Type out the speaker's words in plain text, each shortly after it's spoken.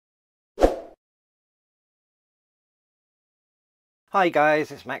Hi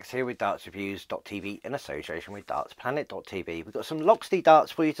guys, it's Max here with dartsreviews.tv in association with dartsplanet.tv. We've got some Loxley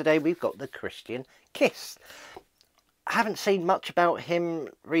darts for you today. We've got the Christian Kist. I haven't seen much about him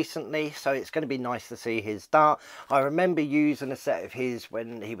recently, so it's going to be nice to see his dart. I remember using a set of his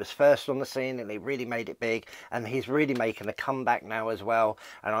when he was first on the scene and he really made it big, and he's really making a comeback now as well,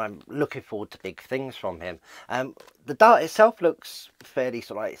 and I'm looking forward to big things from him. The dart itself looks fairly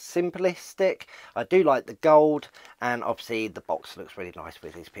sort of like simplistic. I do like the gold, and obviously the box looks really nice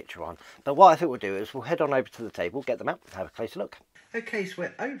with his picture on. But what I think we'll do is we'll head on over to the table, get them out, and have a closer look. Okay, so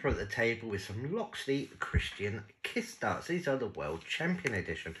we're over at the table with some Loxley Christian Kist Darts. These are the World Champion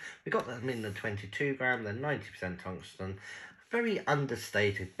Edition. We got them in the 22 gram, the 90% tungsten. Very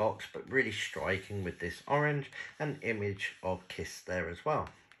understated box, but really striking with this orange and image of Kist there as well.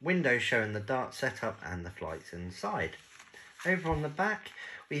 Windows showing the dart setup and the flights inside. Over on the back,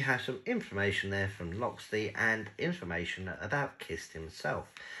 we have some information there from Loxley and information about Kist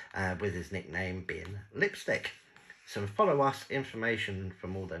himself, with his nickname being Lipstick. Some follow us information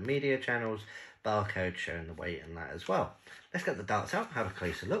from all their media channels, barcode showing the weight and that as well. Let's get the darts out, have a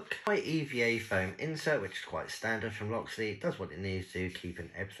closer look. White EVA foam insert, which is quite standard from Loxley. It does what it needs to, keeping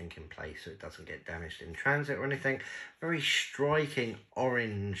everything in place so it doesn't get damaged in transit or anything. Very striking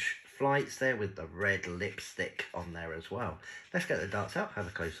orange flights there with the red lipstick on there as well. Let's get the darts out, have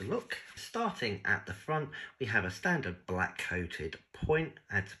a closer look. Starting at the front, we have a standard black coated point,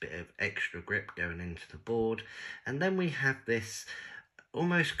 adds a bit of extra grip going into the board, and then we have this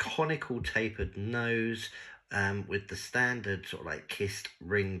almost conical tapered nose with the standard sort of like Kist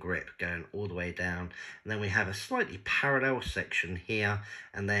ring grip going all the way down, and then we have a slightly parallel section here,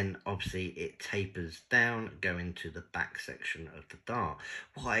 and then obviously it tapers down going to the back section of the dart.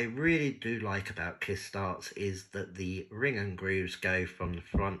 What I really do like about Kist darts is that the ring and grooves go from the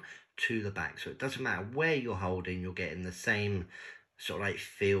front to the back, so it doesn't matter where you're holding, you're getting the same sort of like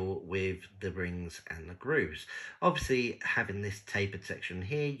feel with the rings and the grooves. Obviously, having this tapered section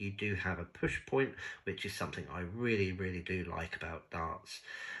here, you do have a push point, which is something I really do like about darts.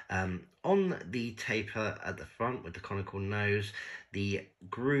 On the taper at the front with the conical nose, the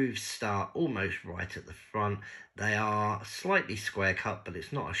grooves start almost right at the front. They are slightly square cut, but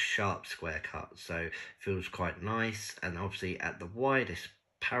it's not a sharp square cut, so feels quite nice. And obviously at the widest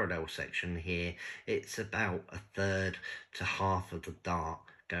parallel section here, it's about a third to half of the dart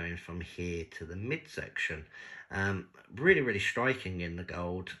going from here to the midsection. Really striking in the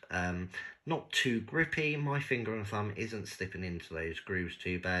gold. Not too grippy. My finger and thumb isn't slipping into those grooves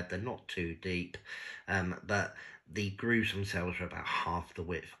too bad. They're not too deep, but the grooves themselves are about half the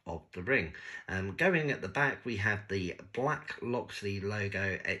width of the ring. Going at the back, we have the black Loxley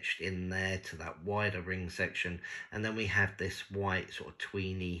logo etched in there to that wider ring section, and then we have this white sort of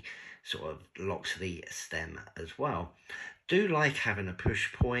tweeny sort of Loxley stem as well. Do like having a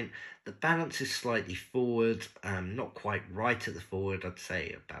push point. The balance is slightly forward, not quite right at the forward, I'd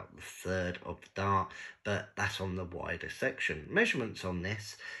say about the third of the dart, but that's on the wider section. Measurements on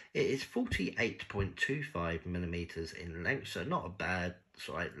this, it is 48.25 millimeters in length, so not a bad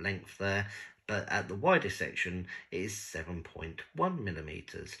sort of length there. But at the wider section, it is 7.1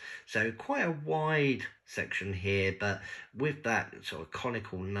 millimeters. So quite a wide section here, but with that sort of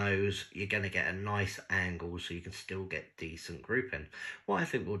conical nose, you're going to get a nice angle so you can still get decent grouping. What I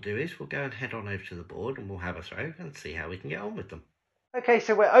think we'll do is we'll go and head on over to the board and we'll have a throw and see how we can get on with them. Okay,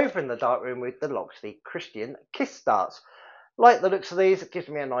 so we're over in the dart room with the Loxley Christian Kist Darts. Like the looks of these, it gives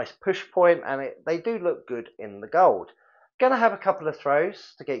me a nice push point, and they do look good in the gold. Going to have a couple of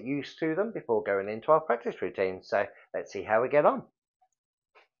throws to get used to them before going into our practice routine, so let's see how we get on.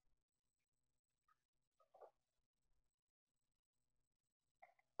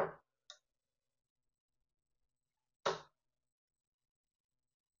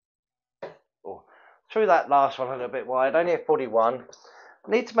 Oh, threw that last one a little bit wide, only at 41.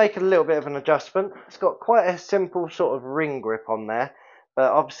 Need to make a little bit of an adjustment. It's got quite a simple sort of ring grip on there,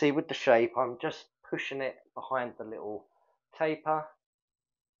 but obviously with the shape I'm just pushing it behind the little taper.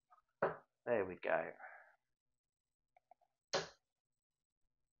 There we go.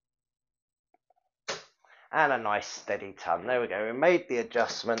 And a nice steady ton. There we go. We made the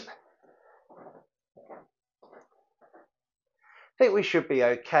adjustment. I think we should be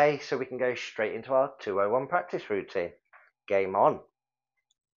okay, so we can go straight into our 201 practice routine. Game on.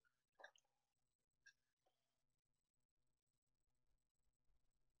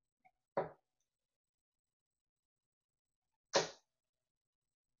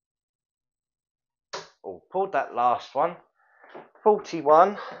 Oh, pulled that last one.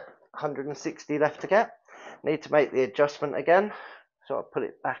 41, 160 left to get. Need to make the adjustment again, so I'll put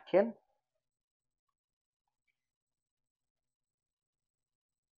it back in.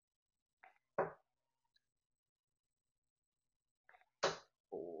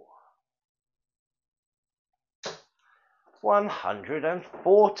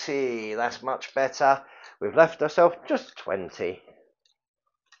 140. That's much better. We've left ourselves just 20.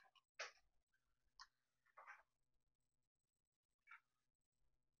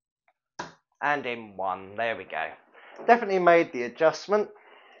 And in one. There we go. Definitely made the adjustment.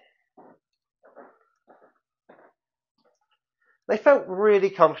 They felt really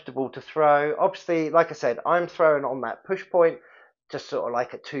comfortable to throw. Obviously, like I said, I'm throwing on that push point, just sort of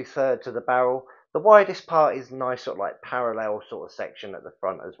like at 2/3 of the barrel. The widest part is nice sort of like parallel sort of section at the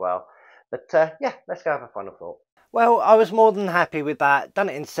front as well. But yeah, let's go have a final thought. Well, I was more than happy with that. Done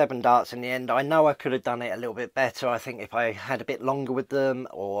it in 7 darts in the end. I know I could have done it a little bit better. I think if I had a bit longer with them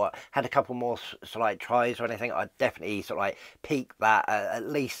or had a couple more sort of like tries or anything, I'd definitely sort of like peak that at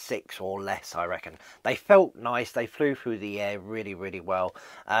least 6 or less, I reckon. They felt nice. They flew through the air really, really well.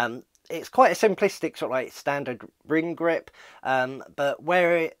 It's quite a simplistic sort of like standard ring grip, but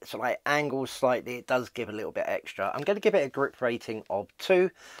where it sort of like angles slightly, it does give a little bit extra. I'm going to give it a grip rating of 2.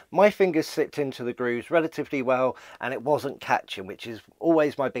 My fingers slipped into the grooves relatively well, and it wasn't catching, which is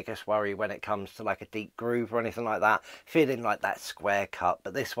always my biggest worry when it comes to like a deep groove or anything like that, feeling like that square cut.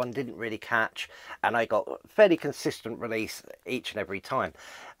 But this one didn't really catch, and I got fairly consistent release each and every time.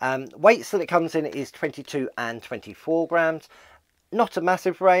 Weights that it comes in is 22 and 24 grams. Not a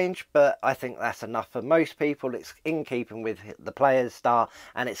massive range, but I think that's enough for most people. It's in keeping with the player's style,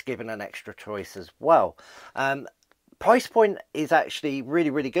 and it's given an extra choice as well. Price point is actually really,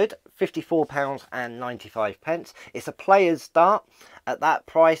 really good. £54.95. It's a player's dart. At that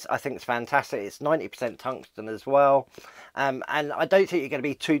price, I think it's fantastic. It's 90% tungsten as well. And I don't think you're going to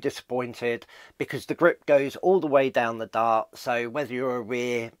be too disappointed because the grip goes all the way down the dart. So whether you're a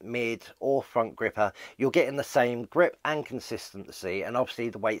rear, mid or front gripper, you're getting the same grip and consistency. And obviously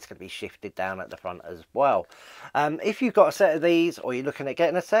the weight's going to be shifted down at the front as well. If you've got a set of these, or you're looking at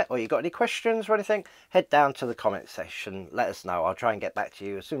getting a set, or you've got any questions or anything, head down to the comment section. Let us know. I'll try and get back to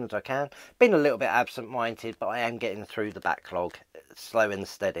you as soon as I can. Been a little bit absent-minded, but I am getting through the backlog slow and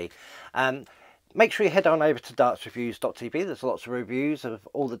steady. Make sure you head on over to dartsreviews.tv. There's lots of reviews of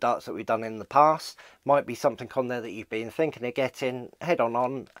all the darts that we've done in the past. Might be something on there that you've been thinking of getting. Head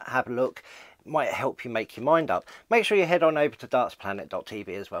on, have a look. Might help you make your mind up. Make sure you head on over to dartsplanet.tv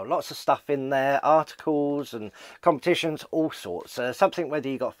as well. Lots of stuff in there, articles and competitions, all sorts. Something whether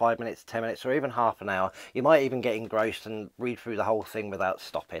you got 5 minutes, 10 minutes or even half an hour, you might even get engrossed and read through the whole thing without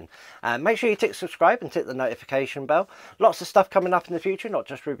stopping. Make sure you tick subscribe and tick the notification bell. Lots of stuff coming up in the future, not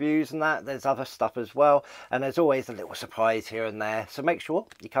just reviews and that. There's other stuff as well, and there's always a little surprise here and there. So make sure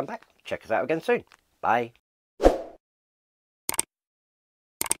you come back. Check us out again soon. Bye.